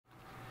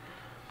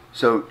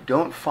So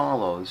don't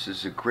follow. This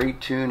is a great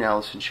tune,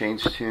 Alice in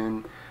Chains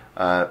tune,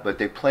 but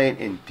they play it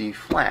in D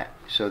flat.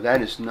 So that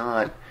is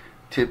not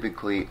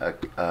typically a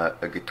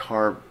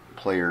guitar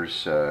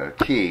player's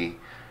key,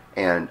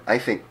 and I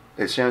think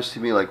it sounds to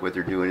me like what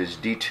they're doing is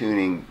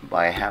detuning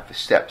by a half a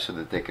step so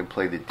that they can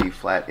play the D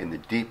flat in the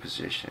D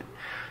position.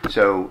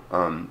 So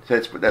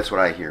that's what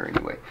I hear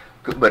anyway.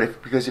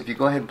 But because if you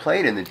go ahead and play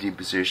it in the D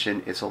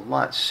position, it's a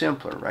lot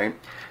simpler, right?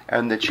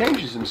 And the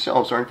changes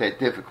themselves aren't that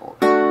difficult.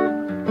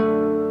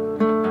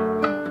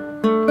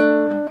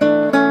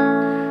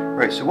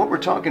 Right. So what we're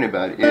talking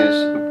about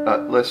is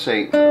let's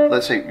say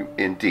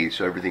in D.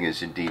 So everything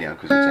is in D now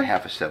because it's a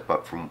half a step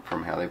up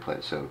from how they play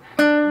it. So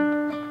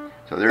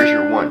there's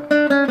your 1.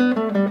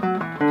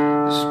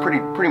 This is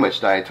pretty much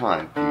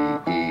diatonic. D,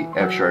 E,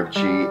 F sharp,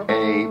 G,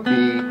 A, B,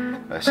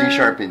 C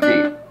sharp, and D.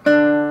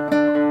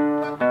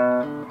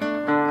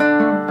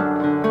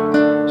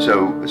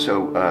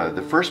 So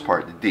the first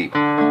part, the D,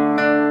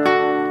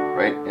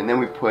 right? And then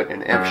we put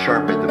an F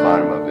sharp at the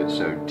bottom of it.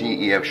 So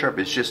D, E, F sharp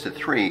is just a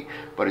 3,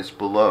 but it's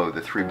below,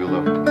 the 3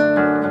 below.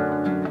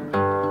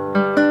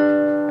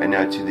 And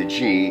now to the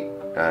G,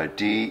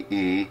 D,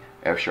 E,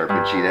 F sharp,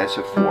 and G, that's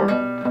a 4.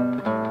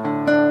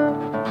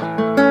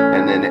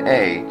 And then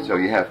A, so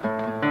you have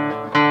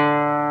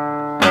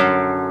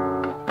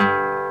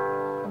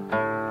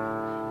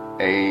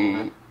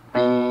A,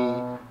 B,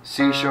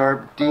 C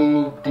sharp,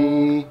 D,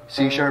 D,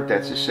 C sharp,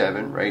 that's a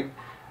 7, right?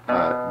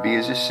 B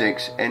is a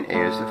 6, and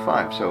A is a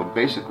 5. So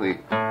basically,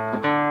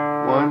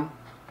 1,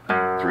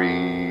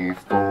 3,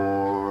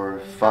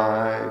 4,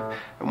 5.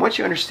 And once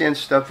you understand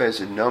stuff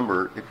as a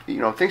number,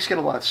 things get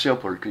a lot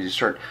simpler because you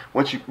start,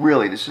 once you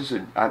really, this is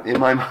in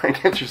my mind,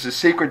 if there's a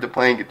secret to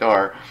playing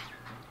guitar,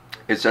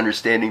 it's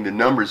understanding the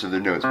numbers of the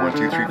notes, 1,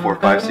 2, 3, 4,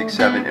 5, 6,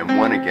 7, and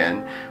 1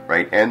 again,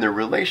 right? And their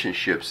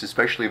relationships,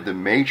 especially of the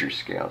major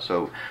scale.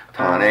 So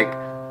tonic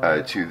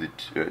to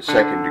the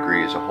second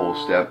degree is a whole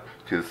step,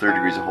 to the third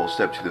degree is a whole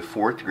step, to the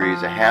fourth degree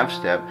is a half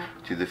step,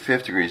 to the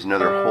fifth degree is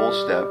another whole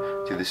step,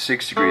 to the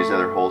sixth degree is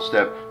another whole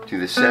step, to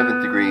the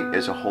seventh degree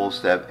is a whole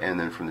step, and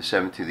then from the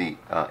seventh to the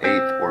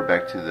eighth or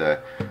back to the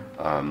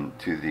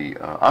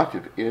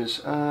octave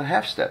is a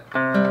half step.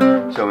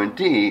 So in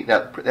D,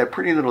 that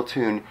pretty little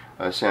tune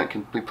sound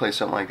can play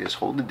something like this.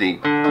 Hold the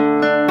D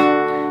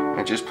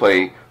and just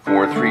play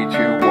 4, 3, 2,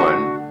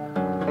 1.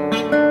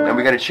 And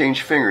we got to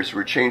change fingers.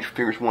 We're change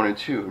fingers 1 and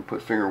 2 and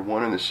put finger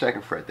 1 on the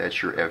second fret.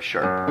 That's your F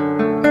sharp.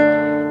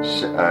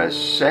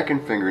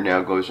 Second finger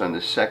now goes on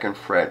the second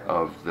fret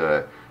of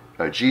the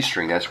G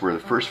string. That's where the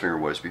first finger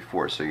was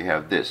before. So you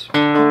have this.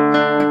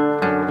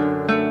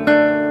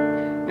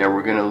 Now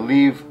we're going to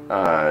leave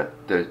the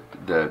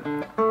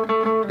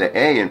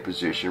A in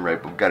position, right?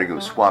 But we've got to go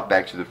swap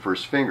back to the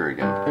first finger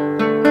again,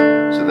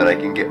 so that I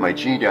can get my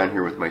G down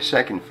here with my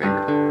second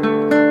finger.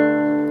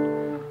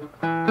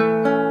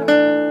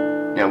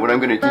 Now what I'm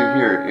going to do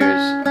here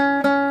is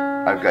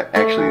I've got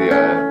actually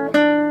an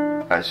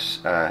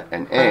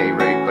A,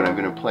 right? But I'm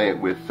going to play it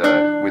with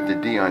the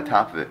D on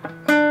top of it.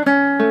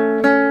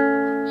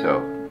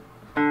 So.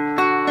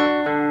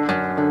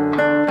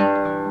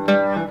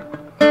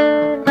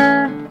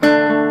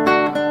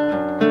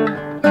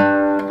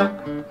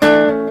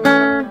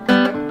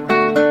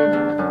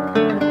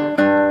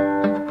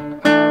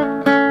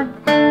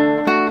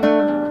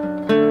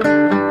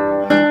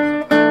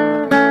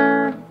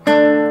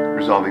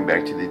 Resolving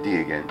back to the D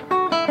again,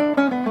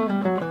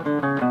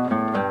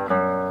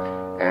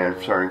 and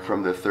starting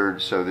from the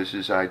third. So this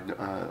is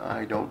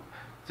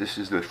this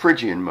is the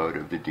Phrygian mode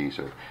of the D.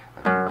 So 3,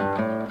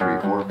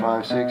 4,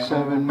 5, 6,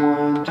 7,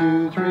 1,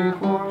 2, 3,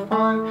 4,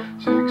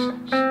 5, 6,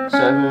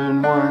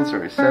 7, 1.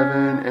 Sorry,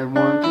 7 and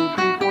 1, 2,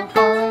 3, 4,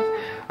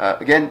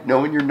 5. Again,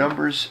 knowing your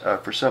numbers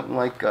for something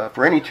like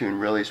for any tune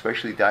really,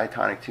 especially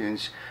diatonic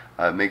tunes,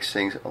 makes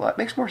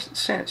more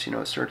sense.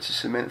 It starts to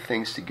cement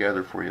things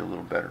together for you a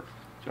little better.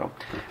 So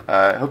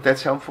I hope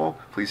that's helpful.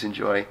 Please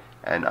enjoy,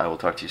 and I will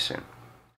talk to you soon.